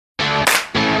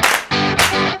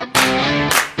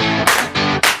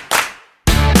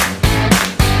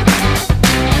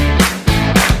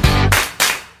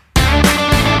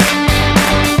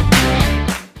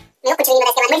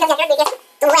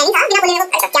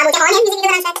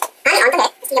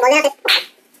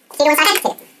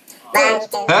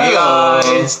Hey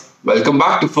guys, welcome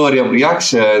back to Furry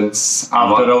Reactions.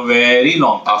 After a very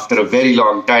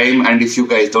long time, and if you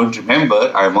guys don't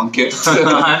remember, I'm Ankit.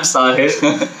 I'm Sahil.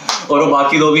 और वो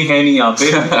बाकी दो भी हैं नहीं यहाँ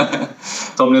पे.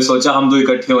 तो हमने सोचा हम दो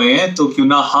इकट्ठे हुए हैं तो क्यों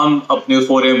ना हम अपने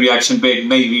 4am रिएक्शन पे एक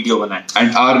नई वीडियो बनाएं. And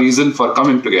our reason for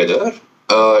coming together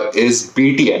is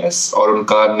BTS और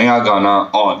उनका नया गाना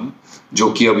On, जो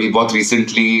कि अभी बहुत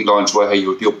recently launch हुआ है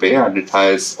YouTube पे, and it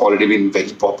has already been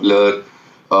very popular.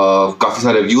 काफी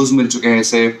सारे व्यूज मिल चुके हैं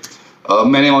इसे.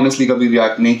 मैंने ऑनेस्टली कभी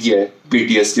रिएक्ट नहीं किया है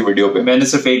BTS की वीडियो पे. मैंने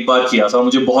सिर्फ एक बार किया था,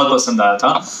 मुझे बहुत पसंद आया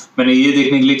था. मैंने ये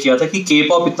देखने के लिए किया था कि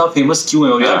K-pop इतना फेमस क्यों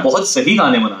है और यार बहुत सही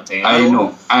गाने बनाते हैं. I know,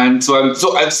 and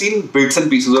so I've seen bits and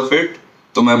pieces of it.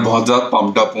 तो मैं बहुत ज्यादा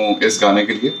pumped up हूँ इस गाने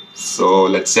के लिए. So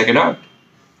let's check it out.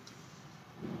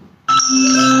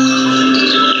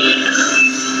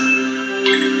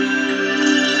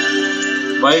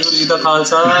 Waheguru ji का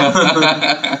Khalsa.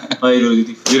 Waheguru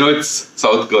ji. You know it's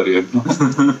South Korean.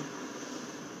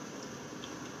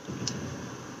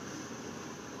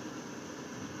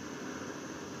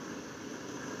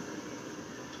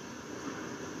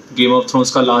 Game of Thrones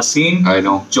का last scene. I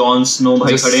know. Jon Snow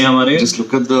भाई खड़े हैं हमारे. Just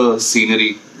look at the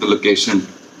scenery, the location.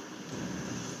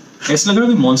 ऐसा लग रहा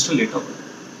है कि मॉन्स्टर लेटा हुआ.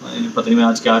 पता नहीं मैं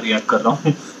आज क्या रिएक्ट कर रहा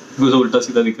हूँ. मुझे उल्टा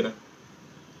सीधा दिख रहा है.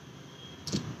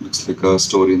 Looks like a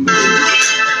story in the village.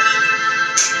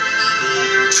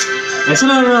 ऐसा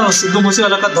लग रहा है सिद्धू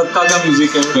मूसेवाला का धक्का का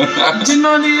म्यूजिक है.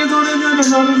 जिन्ना ने दौड़े दौड़े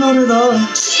दौड़े.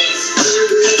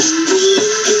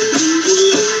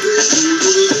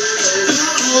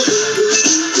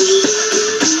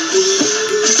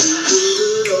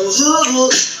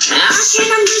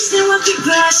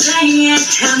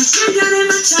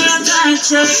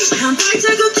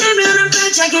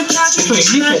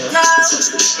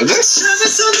 This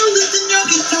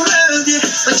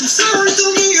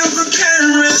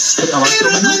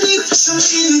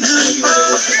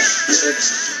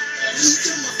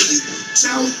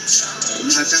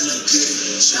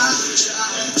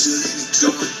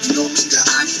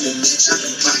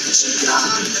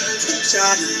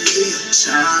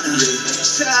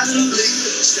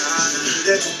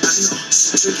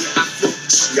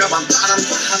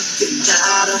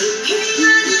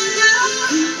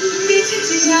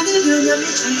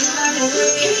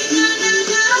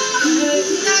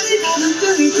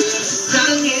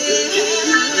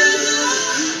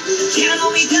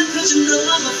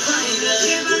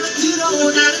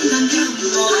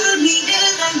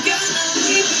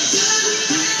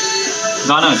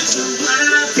गाना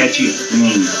कैची है.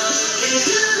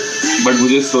 बट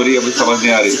मुझे स्टोरी अभी समझ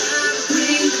नहीं आ रही.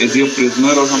 Is he a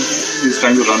prisoner or something? He's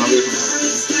trying to run away from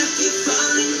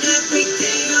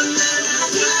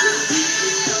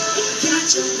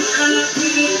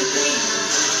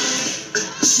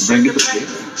Bring it to play.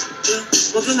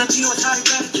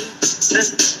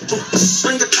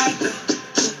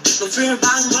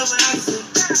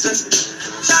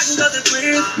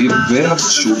 Where have to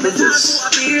shoot this?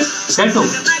 Set हो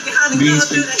green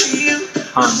screen.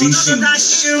 हाँ green screen.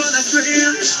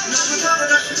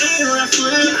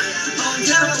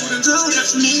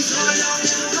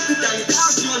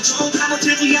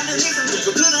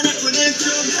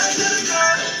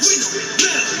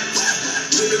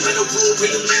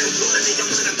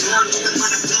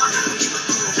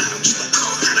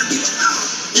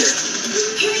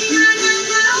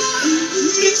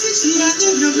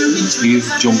 He's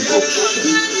Jungkook.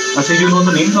 अच्छा you know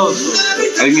the names also.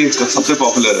 I think ये सबसे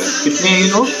popular है. कितने हैं ये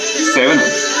लोग? 7 है.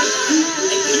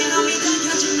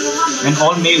 And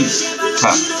all males.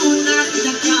 हाँ.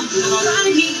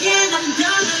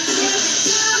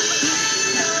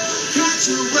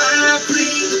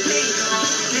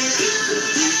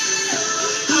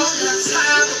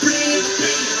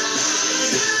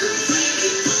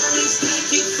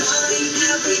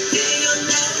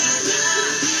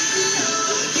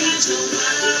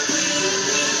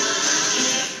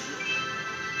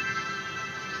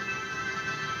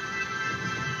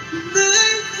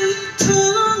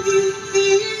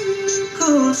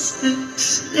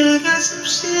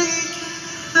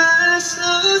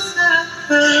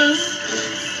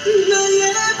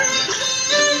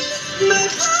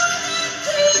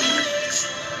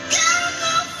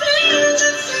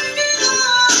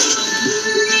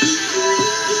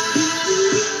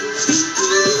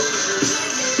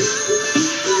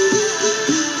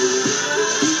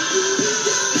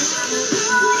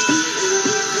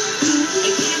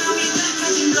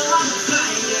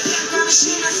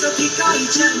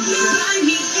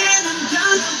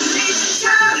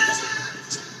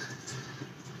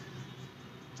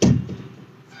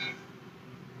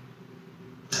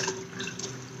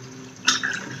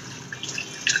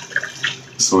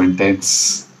 so intense.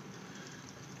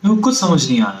 मेरे को कुछ समझ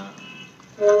नहीं आया।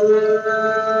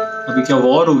 अभी क्या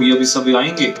वॉर होगी? अभी सब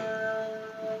आएंगे?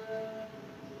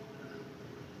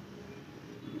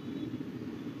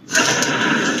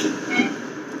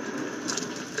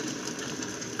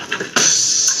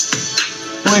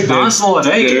 डांस वॉर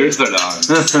है। There's the dance.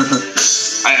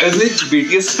 I was like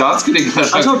BTS dance करेगा।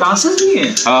 अच्छा, डांसर्स भी हैं?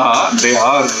 हाँ, they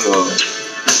are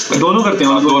दोनों करते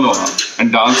हैं? दोनों, हाँ,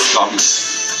 and dance काफी।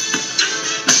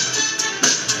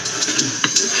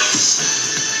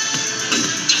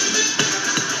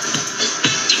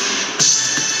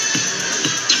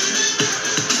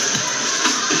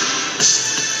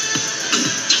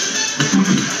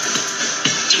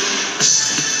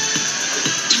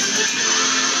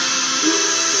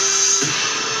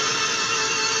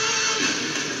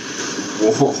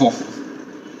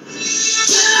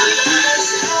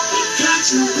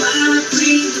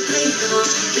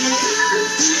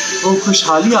 वो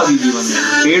खुशहाली आ गई जीवन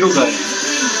में, पेड़ उगाए।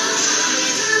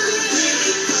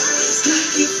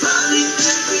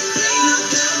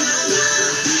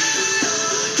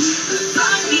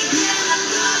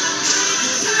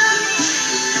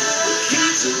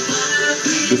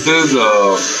 This is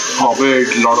Hobbit,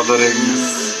 Lord of the Rings,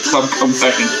 सब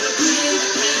combined.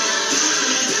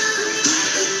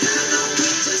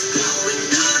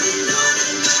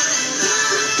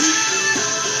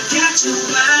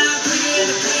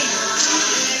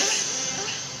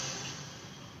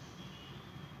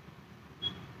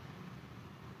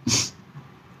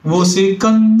 वो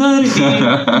सिकंदर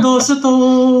ही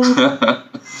दोस्तों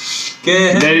के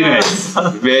Very nice,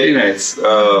 very nice.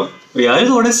 यार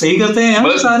थोड़े सही करते हैं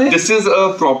यार सारे। This is a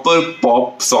proper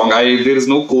pop song. There is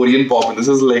no Korean pop. This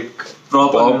is like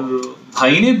proper pop.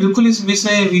 भाई ने बिल्कुल इस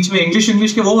बीच में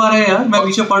इंग्लिश के वो आ रहे हैं यार। मैं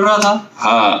पीछे पढ़ रहा था।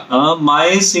 हाँ। My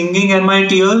singing and my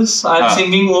tears, I'm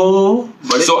singing वो।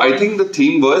 So I think the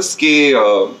theme was कि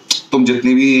तुम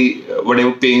जितनी भी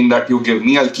whatever pain that you give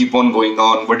me, I'll keep on going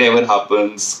on. Whatever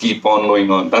happens, keep on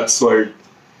going on. That's what.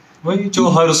 वही जो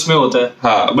हर उसमें होता है।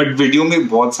 हाँ, बट वीडियो में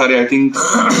बहुत सारे आई थिंक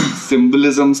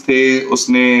सिंबलिज्म्स थे।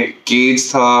 उसने केज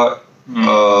था,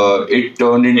 इट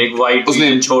टर्न इन एक वाइट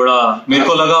उसने छोड़ा। मेरे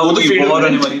को लगा वो तो वॉर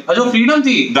आने वाली। अच्छा, फ्रीडम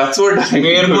थी। That's what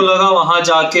मेरे को लगा वहां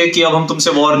जाके कि अब हम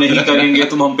तुमसे वॉर नहीं करेंगे,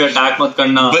 तुम हम पे अटैक मत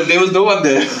करना। But there was no one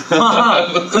there.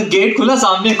 हाँ, गेट खुला,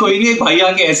 सामने कोई नहीं, एक भाई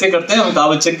आके ऐसे करते हैं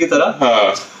अमिताभ बच्चन की तरह।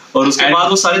 हाँ, और उसके बाद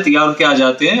वो सारे तैयार होके आ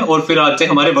जाते हैं और फिर आते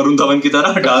हैं हमारे वरुण धवन की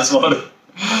तरह डांस वॉर।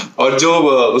 और जो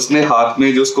उसने हाथ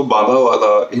में जो उसको बांधा हुआ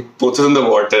था, he puts it in the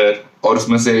water और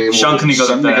उसमें से शंख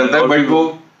निकलता है। बट वो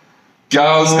क्या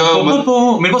उसका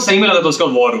मेरे को सही में लगा था उसका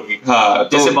वॉर होगी। हाँ,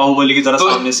 जैसे बाहुबली की तरह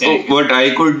सामने से आएंगे। What I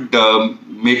could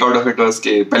make out of it was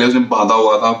कि पहले उसने बांधा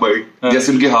हुआ था, बट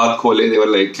जैसे उनके हाथ खोले they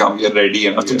were like हम ये ready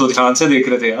हैं। तुम तो ध्यान से देख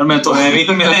रहे थे यार। मैं तो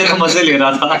मजे ले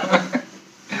रहा था।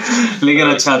 लेकिन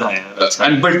अच्छा था यार। अच्छा।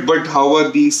 And but how was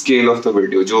the scale of the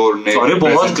video? जो अरे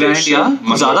बहुत ग्रैंड यार,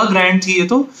 ज्यादा ग्रैंड थी ये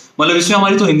तो। मतलब इसमें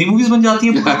हमारी तो हिंदी मूवीज बन जाती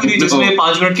है पूरी, जिसमें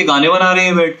 5 मिनट के गाने बना रहे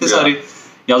हैं बैठ के सारे।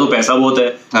 या तो पैसा बहुत है।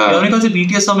 मेरे ख्याल से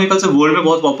BTS मेरे ख्याल से वर्ल्ड में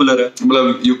बहुत पॉपुलर है।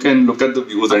 मतलब you can look at the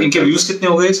views। इनके व्यूज कितने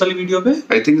हो गए इस वाली वीडियो पे?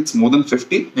 I think it's more than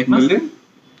 50 million.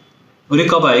 और ये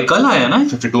कब आया? कल आया ना?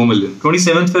 52 million.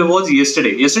 27th Feb was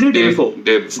yesterday day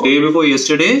before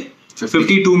yesterday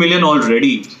 52 million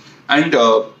already. And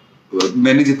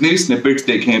मैंने जितने भी स्निपेट्स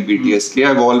देखे हैं BTS के,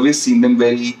 I've always seen them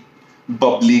very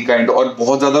bubbly kind और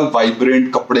बहुत ज्यादा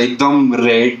वाइब्रेंट कपड़े, एकदम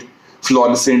रेड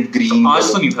फ्लोरेसेंट ग्रीन।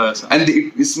 आज तो नहीं था ऐसा। एंड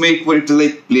इसमें एक it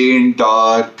like plane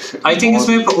dark. I think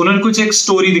इसमें उन्होंने कुछ एक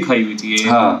स्टोरी दिखाई हुई थी।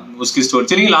 हाँ, उसकी स्टोरी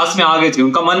चलिए लास्ट में आ गए थे,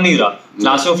 उनका मन नहीं रहा,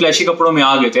 लास्ट में फ्लैशी कपड़ों में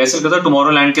आ गए थे। ऐसा लगता था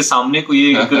टुमारो लैंड के सामने कोई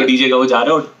एक डीजे का वो जा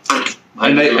रहा है। और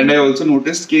एंड आई आल्सो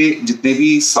नोटिस्ड कि जितने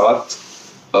भी 7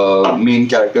 मेन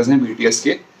कैरेक्टर्स हैं BTS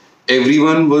के,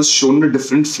 everyone was shown a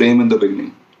different frame in the beginning.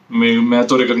 मैं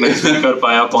तो रिकॉग्नाइज नहीं कर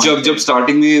पाया कौन। जब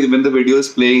स्टार्टिंग में when the video is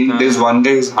playing, there's one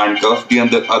guy who's handcuffed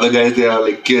and the other guys they are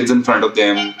like kids in front of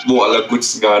them, वो अलग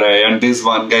कुछ गा रहा है, and there's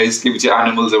one guy इसके पीछे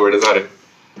animals है बड़े सारे।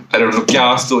 I don't know क्या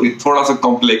story, थोड़ा सा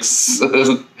complex।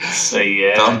 सही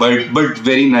है। But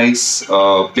very nice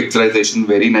picturization,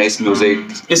 very nice music।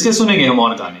 इसके सुनेंगे हम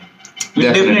और गाने।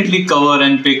 We'll definitely cover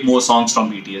and pick more songs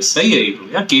from BTS। सही है ये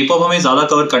तो यार, K-pop हमें ज्यादा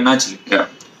कवर करना चाहिए। Yeah.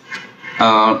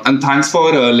 And thanks for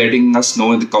letting us know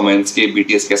in the comments कि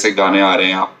BTS कैसे गाने आ रहे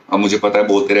हैं। आप मुझे पता है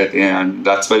बोलते रहते हैं, and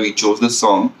that's why we chose this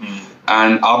song।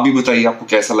 And आप भी बताइए आपको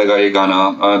कैसा लगा ये गाना।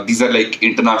 These are like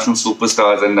international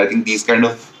superstars, and I think this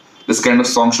kind of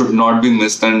song should not be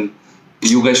missed, and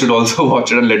you guys should also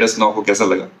watch it and let us know आपको कैसा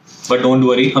लगा। But don't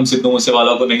worry, हम सिद्धू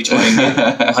मूसेवाला को नहीं छोड़ेंगे।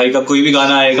 भाई का कोई भी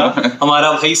गाना आएगा,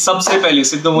 हमारा भाई सबसे पहले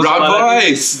सिद्धू मूसेवाला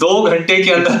 2 घंटे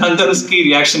के अंदर उसकी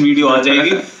रिएक्शन वीडियो आ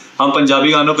जाएगी। हम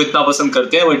पंजाबी गानों को इतना पसंद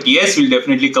करते हैं, but yes, we'll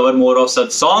definitely cover more of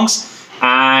such songs.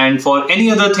 And for any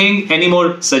other thing, any more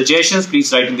suggestions, please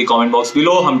write in the comment box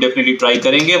below. हम definitely try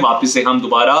करेंगे वापस से हम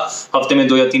दोबारा हफ्ते में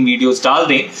 2 या 3 वीडियोस डाल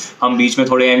दें. हम बीच में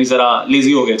थोड़े एमी जरा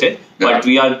लेजी हो गए थे, but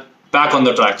we are back on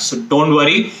the track. So don't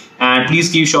worry and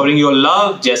please keep showing your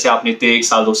love जैसे आपने 1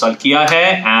 साल 2 साल किया है.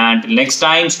 And next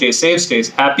time, stay safe, stay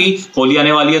happy. Holi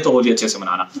आने वाली है तो होली अच्छे से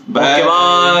मनाना. Okay,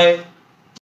 bye.